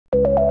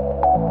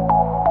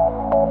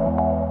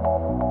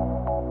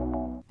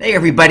Hey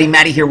everybody,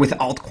 Matty here with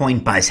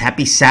Altcoin Buzz.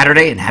 Happy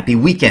Saturday and happy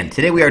weekend.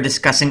 Today we are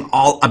discussing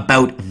all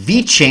about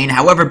VeChain.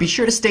 However, be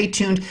sure to stay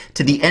tuned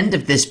to the end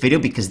of this video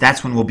because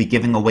that's when we'll be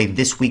giving away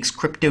this week's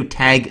Crypto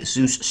Tag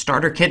Zeus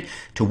starter kit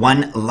to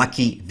one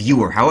lucky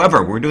viewer.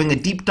 However, we're doing a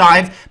deep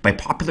dive by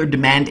popular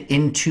demand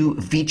into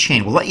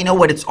VeChain. We'll let you know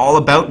what it's all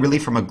about really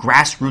from a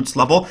grassroots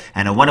level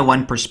and a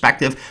one-on-one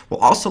perspective.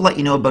 We'll also let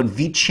you know about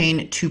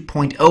VeChain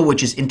 2.0,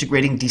 which is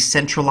integrating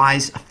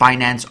decentralized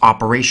finance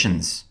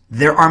operations.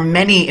 There are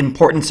many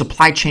important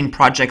supply chain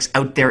projects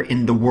out there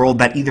in the world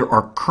that either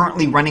are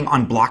currently running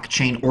on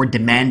blockchain or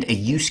demand a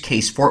use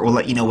case for it. We'll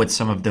let you know what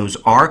some of those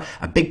are.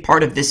 A big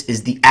part of this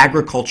is the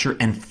agriculture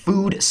and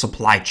food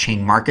supply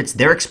chain markets.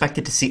 They're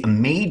expected to see a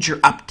major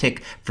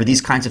uptick for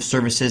these kinds of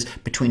services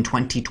between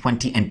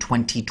 2020 and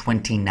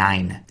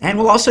 2029. And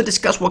we'll also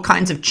discuss what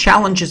kinds of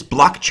challenges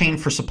blockchain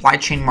for supply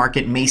chain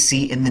market may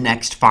see in the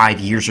next 5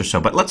 years or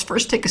so. But let's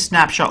first take a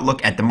snapshot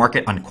look at the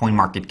market on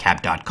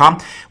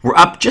coinmarketcap.com. We're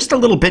up just a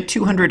little bit,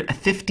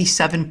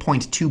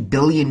 $257.2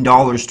 billion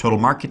total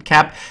market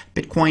cap.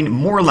 Bitcoin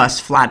more or less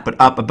flat, but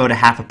up about a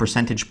half a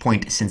percentage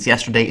point since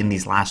yesterday in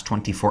these last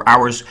 24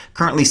 hours.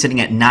 Currently sitting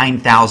at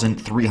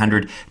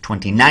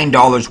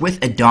 $9,329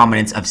 with a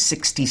dominance of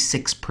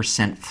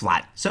 66%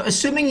 flat. So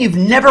assuming you've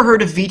never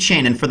heard of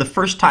VeChain and for the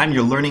first time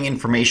you're learning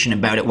information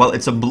about it, well,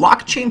 it's a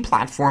blockchain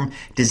platform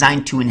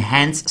designed to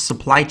enhance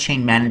supply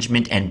chain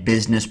management and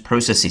business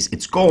processes.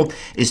 Its goal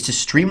is to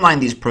streamline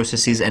these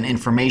processes and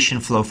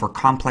information flow for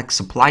complex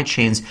supply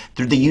chains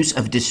through the use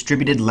of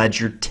distributed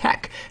ledger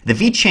tech. The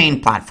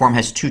VeChain platform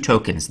has two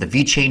tokens, the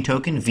VeChain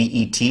token,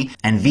 VET,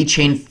 and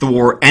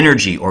VechainThor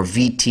Energy, or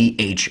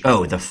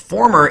VTHO. The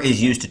former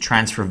is used to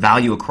transfer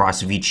value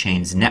across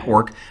VeChain's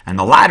network, and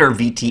the latter,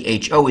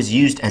 VTHO, is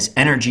used as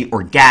energy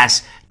or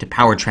gas to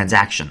power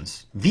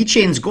transactions.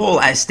 VeChain's goal,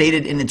 as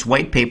stated in its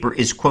white paper,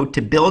 is, quote,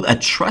 to build a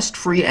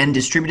trust-free and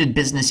distributed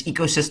business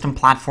ecosystem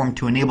platform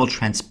to enable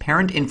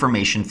transparent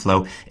information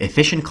flow,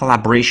 efficient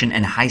collaboration,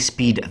 and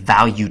high-speed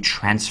value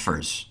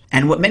transfers.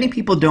 And what many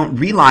people don't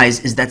realize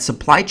is that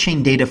supply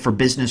chain data for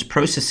business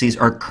processes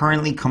are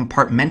currently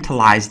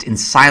compartmentalized in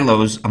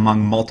silos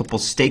among multiple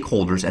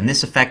stakeholders, and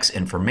this affects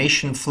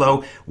information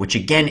flow, which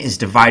again is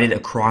divided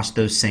across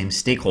those same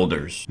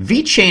stakeholders.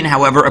 VeChain,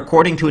 however,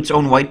 according to its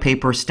own white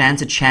paper,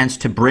 stands a chance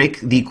to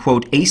break the,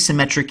 quote,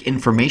 asymmetric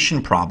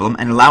information problem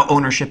and allow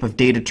ownership of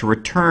data to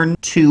return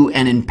to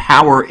and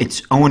empower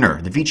its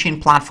owner. The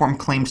VeChain platform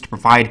claims to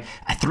provide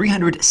a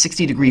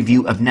 360-degree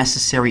view of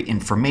necessary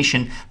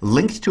information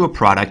linked to a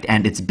product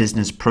and its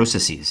business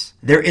processes.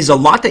 There is a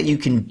lot that you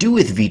can do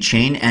with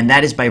VeChain, and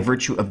that is by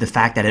virtue of the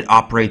fact that it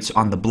operates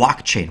on the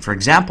blockchain. For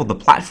example, the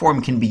platform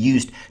can be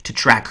used to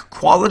track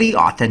quality,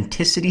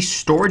 authenticity,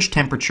 storage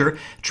temperature,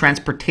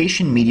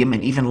 transportation medium,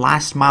 and even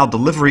last mile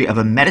delivery of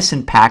a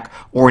medicine pack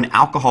or an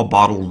alcohol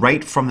bottle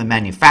right from the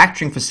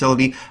manufacturing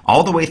facility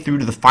all the way through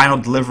to the final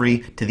delivery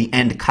to the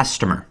end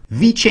customer.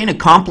 VeChain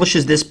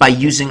accomplishes this by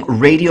using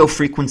radio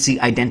frequency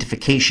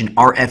identification,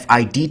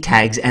 RFID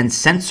tags, and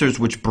sensors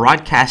which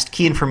broadcast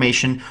key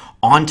information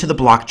onto the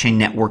blockchain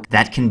network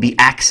that can be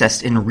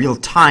accessed in real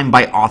time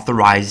by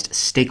authorized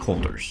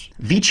stakeholders.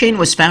 VeChain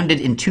was founded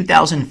in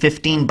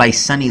 2015 by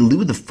Sunny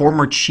Lu, the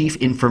former Chief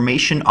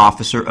Information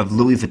Officer of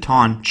Louis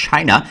Vuitton,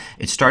 China.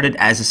 It started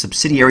as a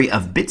subsidiary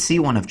of PICC,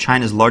 one of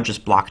China's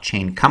largest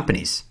blockchain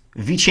companies.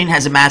 VeChain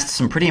has amassed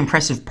some pretty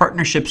impressive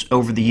partnerships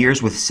over the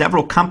years with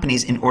several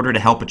companies in order to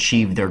help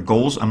achieve their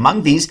goals.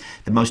 Among these,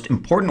 the most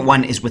important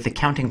one is with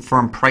accounting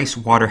firm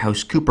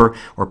PricewaterhouseCoopers,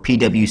 or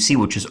PwC,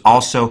 which is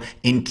also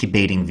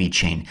incubating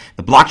VeChain.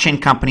 The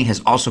blockchain company has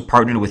also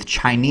partnered with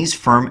Chinese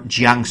firm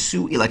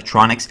Jiangsu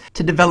Electronics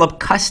to develop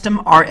custom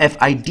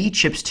RFID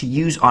chips to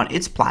use on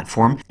its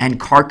platform, and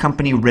car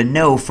company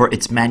Renault for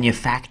its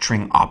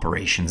manufacturing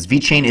operations.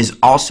 VeChain is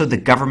also the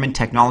government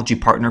technology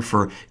partner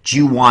for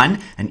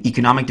Jiuwan, an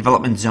economic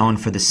development zone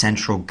for the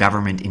central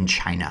government in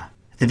China.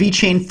 The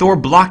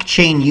VechainThor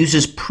blockchain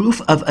uses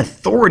proof of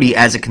authority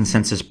as a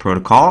consensus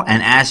protocol,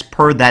 and as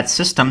per that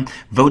system,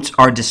 votes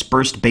are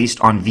dispersed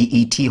based on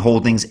VET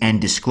holdings and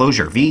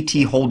disclosure. VET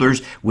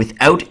holders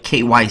without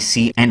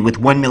KYC and with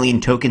 1 million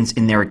tokens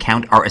in their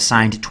account are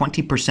assigned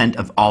 20%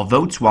 of all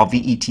votes, while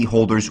VET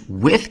holders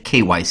with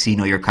KYC,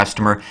 know your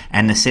customer,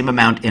 and the same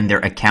amount in their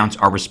accounts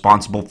are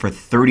responsible for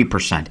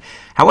 30%.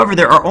 However,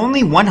 there are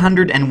only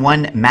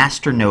 101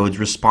 master nodes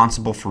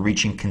responsible for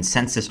reaching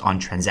consensus on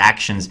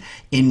transactions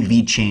in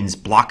VeChain's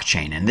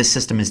blockchain. And this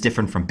system is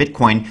different from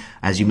Bitcoin,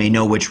 as you may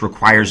know, which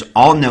requires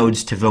all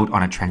nodes to vote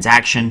on a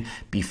transaction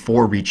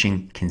before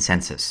reaching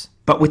consensus.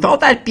 But with all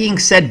that being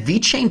said,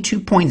 VeChain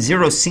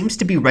 2.0 seems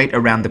to be right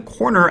around the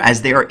corner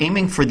as they are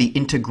aiming for the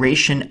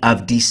integration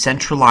of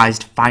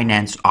decentralized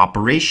finance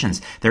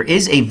operations. There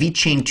is a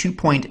VeChain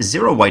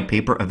 2.0 white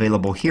paper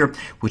available here,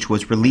 which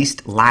was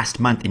released last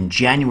month in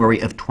January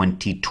of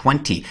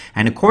 2020.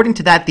 And according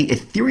to that, the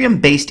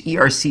Ethereum-based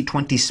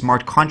ERC20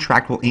 smart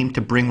contract will aim to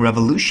bring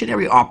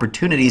revolutionary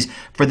opportunities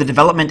for the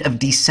development of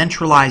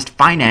decentralized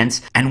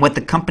finance and what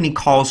the company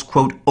calls,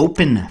 quote,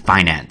 open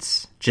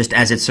finance. Just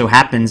as it so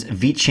happens,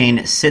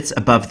 VeChain sits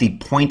above the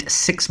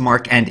 0.6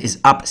 mark and is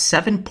up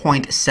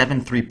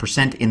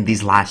 7.73% in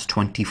these last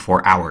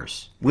 24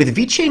 hours. With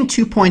VeChain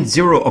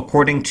 2.0,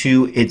 according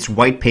to its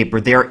white paper,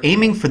 they are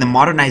aiming for the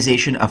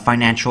modernization of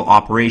financial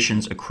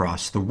operations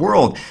across the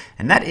world.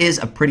 And that is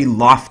a pretty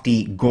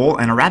lofty goal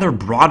and a rather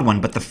broad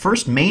one, but the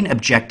first main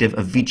objective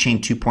of VeChain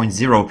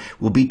 2.0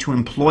 will be to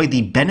employ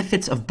the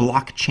benefits of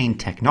blockchain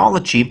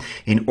technology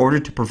in order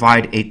to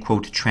provide a,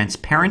 quote,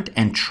 transparent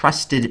and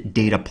trusted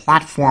data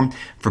platform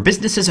for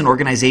businesses and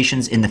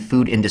organizations in the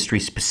food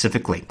industry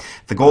specifically.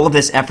 The goal of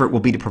this effort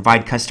will be to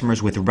provide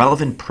customers with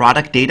relevant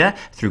product data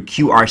through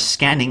QR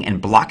scanning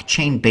and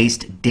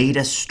blockchain-based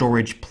data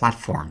storage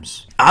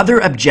platforms. Other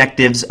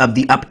objectives of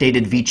the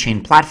updated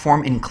VeChain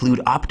platform include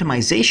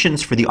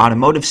optimizations for the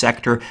automotive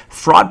sector,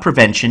 fraud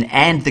prevention,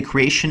 and the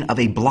creation of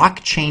a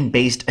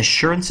blockchain-based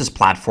assurances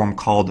platform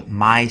called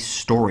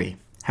MyStory.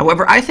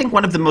 However, I think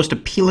one of the most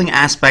appealing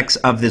aspects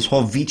of this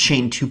whole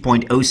VeChain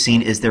 2.0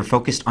 scene is they're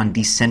focused on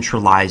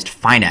decentralized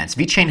finance.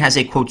 VeChain has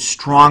a, quote,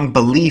 strong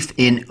belief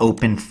in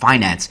open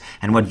finance,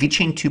 and what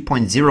VeChain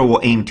 2.0 will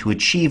aim to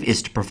achieve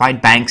is to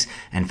provide banks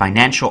and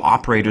financial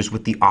operators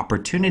with the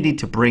opportunity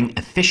to bring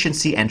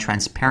efficiency and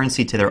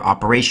transparency to their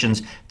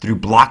operations through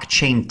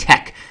blockchain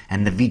tech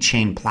and the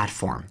VeChain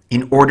platform.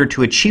 In order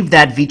to achieve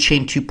that,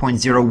 VeChain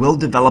 2.0 will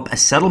develop a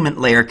settlement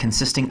layer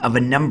consisting of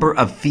a number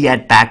of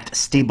fiat-backed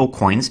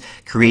stablecoins,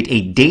 create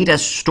a data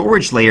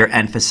storage layer,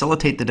 and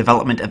facilitate the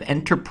development of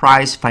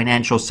enterprise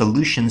financial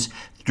solutions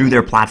through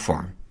their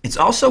platform. It's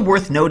also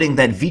worth noting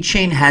that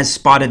VeChain has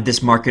spotted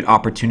this market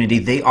opportunity.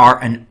 They are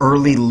an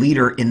early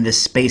leader in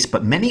this space,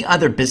 but many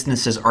other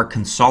businesses are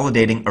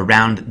consolidating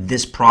around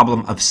this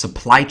problem of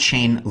supply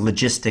chain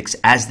logistics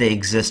as they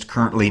exist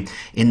currently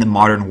in the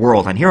modern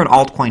world. And here at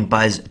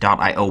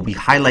altcoinbuzz.io, we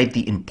highlight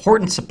the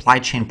important supply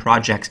chain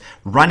projects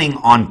running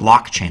on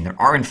blockchain. There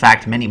are, in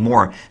fact, many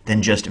more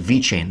than just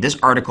VeChain. This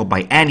article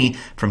by Annie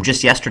from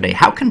just yesterday,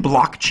 how can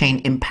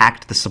blockchain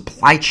impact the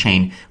supply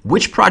chain?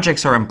 Which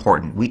projects are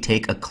important? We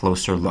take a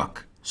closer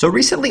look. So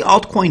recently,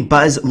 Altcoin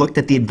Buzz looked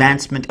at the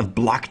advancement of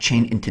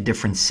blockchain into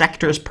different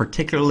sectors,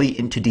 particularly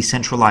into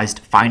decentralized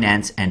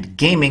finance and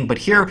gaming. But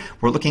here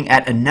we're looking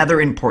at another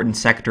important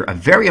sector, a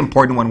very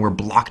important one where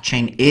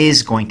blockchain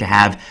is going to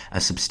have a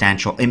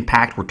substantial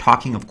impact. We're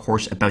talking, of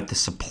course, about the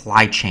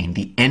supply chain,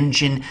 the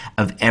engine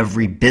of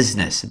every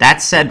business.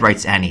 That said,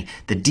 writes Annie,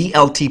 the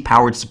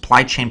DLT-powered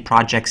supply chain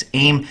projects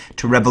aim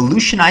to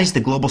revolutionize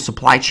the global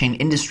supply chain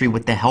industry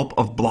with the help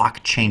of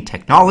blockchain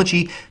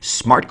technology,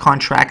 smart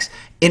contracts,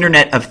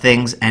 Internet of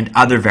Things, and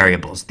other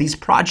variables. These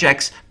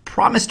projects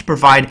promise to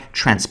provide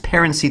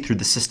transparency through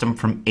the system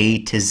from A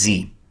to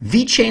Z.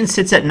 VeChain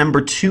sits at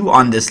number 2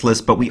 on this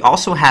list, but we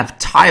also have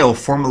Tile,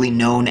 formerly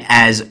known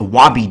as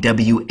Wabi,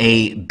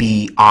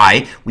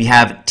 W-A-B-I. We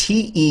have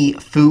TE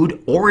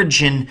Food,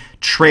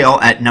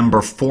 Origintrail at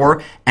number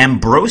 4,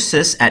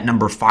 Ambrosis at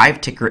number 5,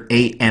 ticker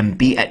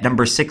AMB at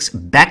number 6,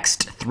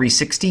 Bext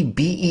 360,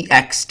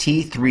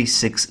 BEXT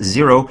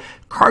 360,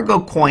 Cargo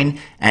Coin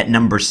at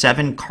number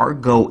 7,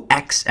 Cargo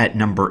X at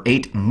number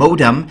 8,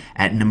 Modem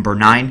at number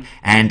 9,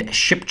 and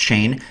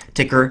ShipChain,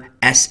 ticker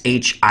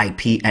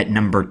SHIP at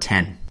number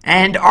 10.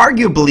 And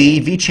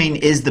arguably, VeChain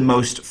is the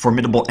most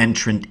formidable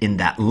entrant in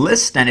that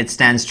list, and it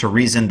stands to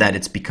reason that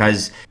it's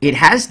because it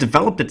has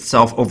developed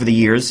itself over the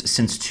years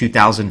since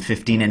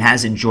 2015 and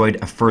has enjoyed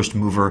a first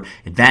mover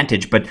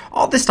advantage. But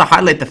all this to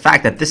highlight the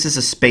fact that this is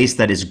a space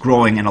that is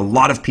growing and a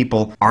lot of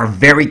people are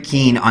very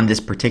keen on this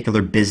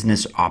particular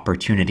business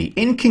opportunity.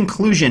 In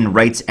conclusion,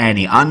 writes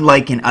Annie,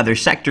 unlike in other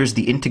sectors,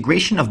 the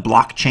integration of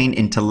blockchain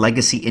into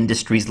legacy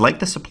industries like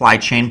the supply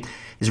chain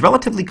is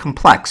relatively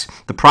complex.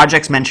 The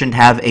projects mentioned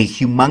have a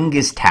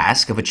humongous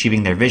task of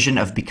achieving their vision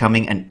of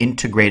becoming an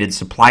integrated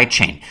supply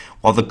chain.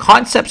 While the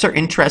concepts are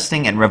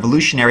interesting and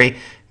revolutionary,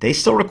 they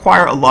still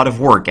require a lot of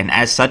work, and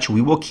as such,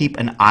 we will keep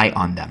an eye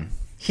on them.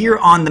 Here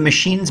on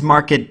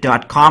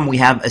themachinesmarket.com, we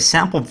have a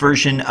sample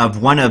version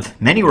of one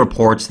of many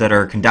reports that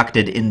are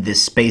conducted in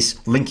this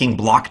space, linking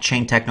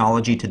blockchain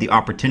technology to the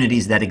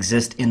opportunities that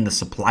exist in the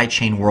supply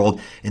chain world,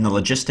 in the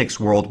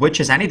logistics world, which,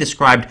 as Annie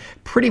described,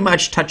 pretty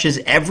much touches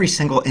every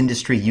single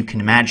industry you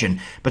can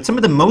imagine. But some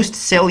of the most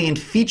salient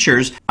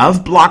features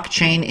of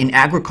blockchain in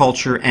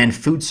agriculture and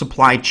food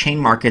supply chain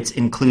markets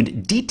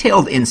include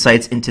detailed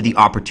insights into the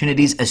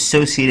opportunities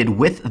associated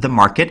with the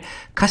market,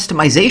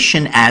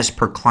 customization as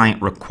per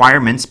client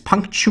requirements,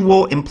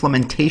 punctual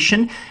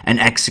implementation and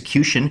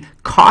execution,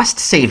 cost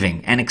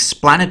saving, and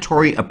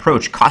explanatory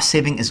approach. Cost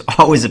saving is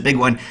always a big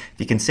one. If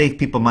you can save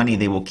people money,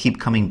 they will keep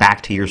coming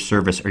back to your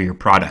service or your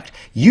product.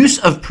 Use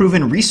of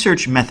proven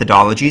research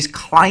methodologies,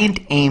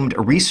 client-aimed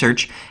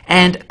research,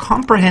 and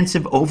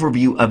comprehensive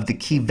overview of the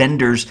key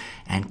vendors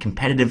and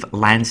competitive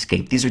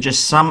landscape. These are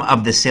just some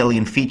of the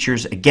salient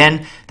features,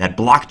 again, that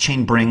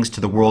blockchain brings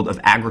to the world of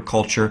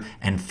agriculture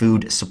and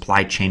food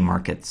supply chain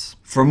markets.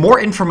 For more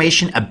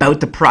information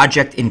about the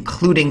project,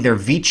 including their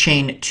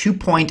VeChain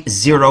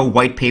 2.0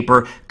 white paper,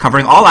 paper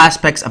covering all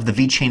aspects of the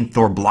VeChain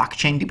Thor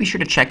blockchain. Do be sure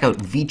to check out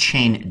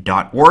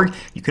VeChain.org.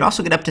 You can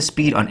also get up to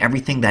speed on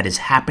everything that is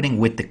happening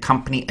with the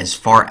company as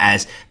far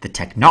as the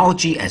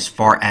technology, as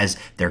far as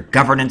their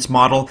governance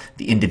model,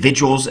 the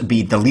individuals,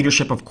 the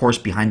leadership, of course,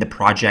 behind the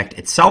project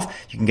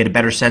itself. You can get a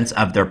better sense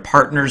of their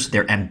partners,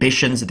 their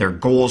ambitions, their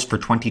goals for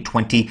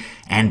 2020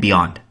 and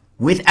beyond.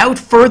 Without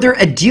further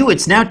ado,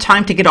 it's now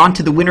time to get on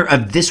to the winner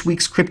of this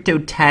week's Crypto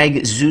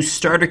Tag Zeus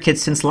Starter Kit.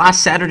 Since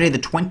last Saturday, the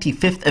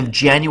 25th of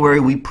January,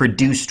 we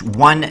produced 7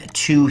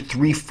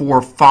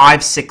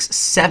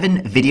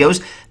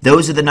 videos.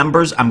 Those are the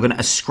numbers. I'm going to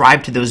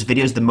ascribe to those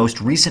videos. The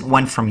most recent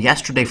one from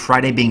yesterday,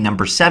 Friday, being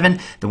number 7.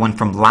 The one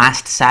from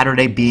last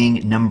Saturday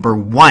being number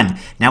 1.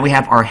 Now we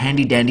have our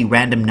handy dandy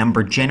random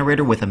number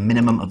generator with a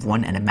minimum of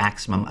 1 and a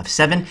maximum of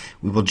 7.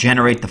 We will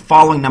generate the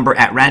following number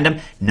at random,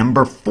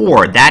 number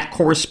 4. That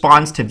corresponds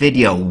to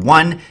video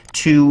 1,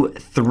 2,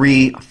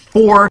 3,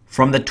 4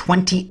 from the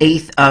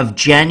 28th of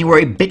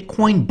January.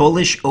 Bitcoin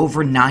bullish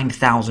over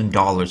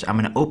 $9,000. I'm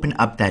going to open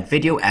up that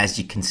video. As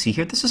you can see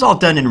here, this is all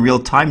done in real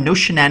time. No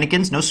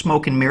shenanigans, no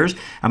smoke and mirrors.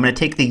 I'm going to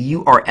take the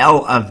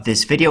URL of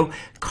this video,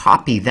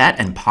 copy that,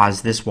 and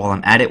pause this while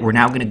I'm at it. We're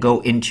now going to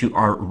go into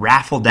our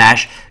raffle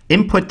dash,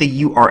 input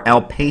the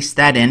URL, paste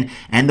that in,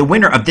 and the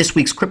winner of this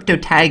week's Crypto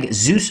Tag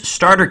Zeus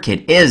Starter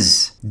Kit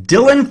is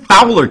Dylan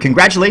Fowler.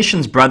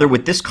 Congratulations, brother,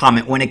 with this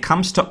comment. When it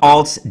comes to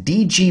alts,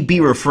 DGB,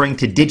 referring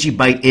to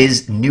Digibyte,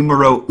 is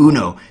numero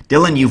uno.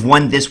 Dylan, you've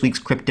won this week's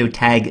Crypto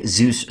Tag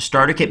Zeus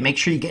Starter Kit. Make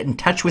sure you get in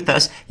touch with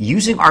us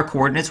using our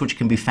coordinates, which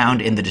can be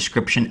found in the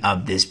description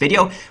of this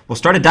video. We'll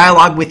start a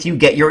dialogue with you,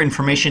 get your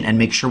information, and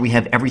make sure we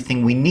have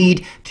everything we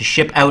need to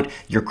ship out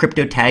your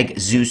Crypto Tag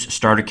Zeus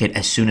Starter Kit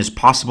as soon as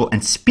possible.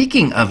 And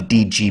speaking of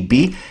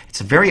DGB,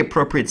 it's a very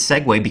appropriate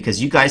segue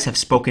because you guys have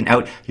spoken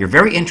out. You're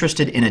very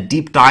interested in a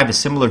deep dive, a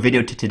similar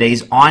video to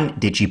today's on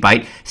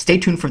Digibyte. Stay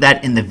tuned for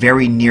that in the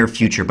very near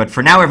future. But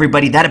for now,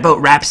 everybody, that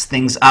about wraps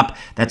things up.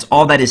 That's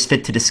all that is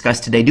fit to discuss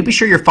today. Do be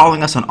sure you're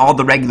following us on all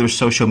the regular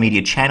social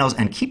media channels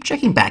and keep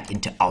checking back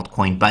into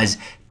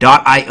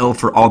altcoinbuzz.io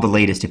for all the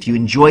latest. If you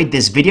enjoyed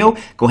this video,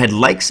 go ahead,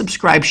 like,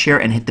 subscribe, share,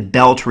 and hit the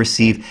bell to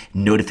receive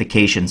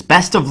notifications.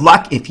 Best of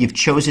luck if you've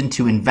chosen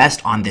to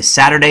invest on this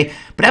Saturday.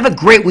 But have a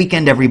great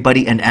weekend,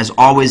 everybody. And as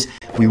always,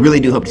 we really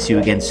do hope to see you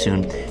again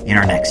soon in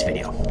our next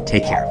video.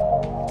 Take care.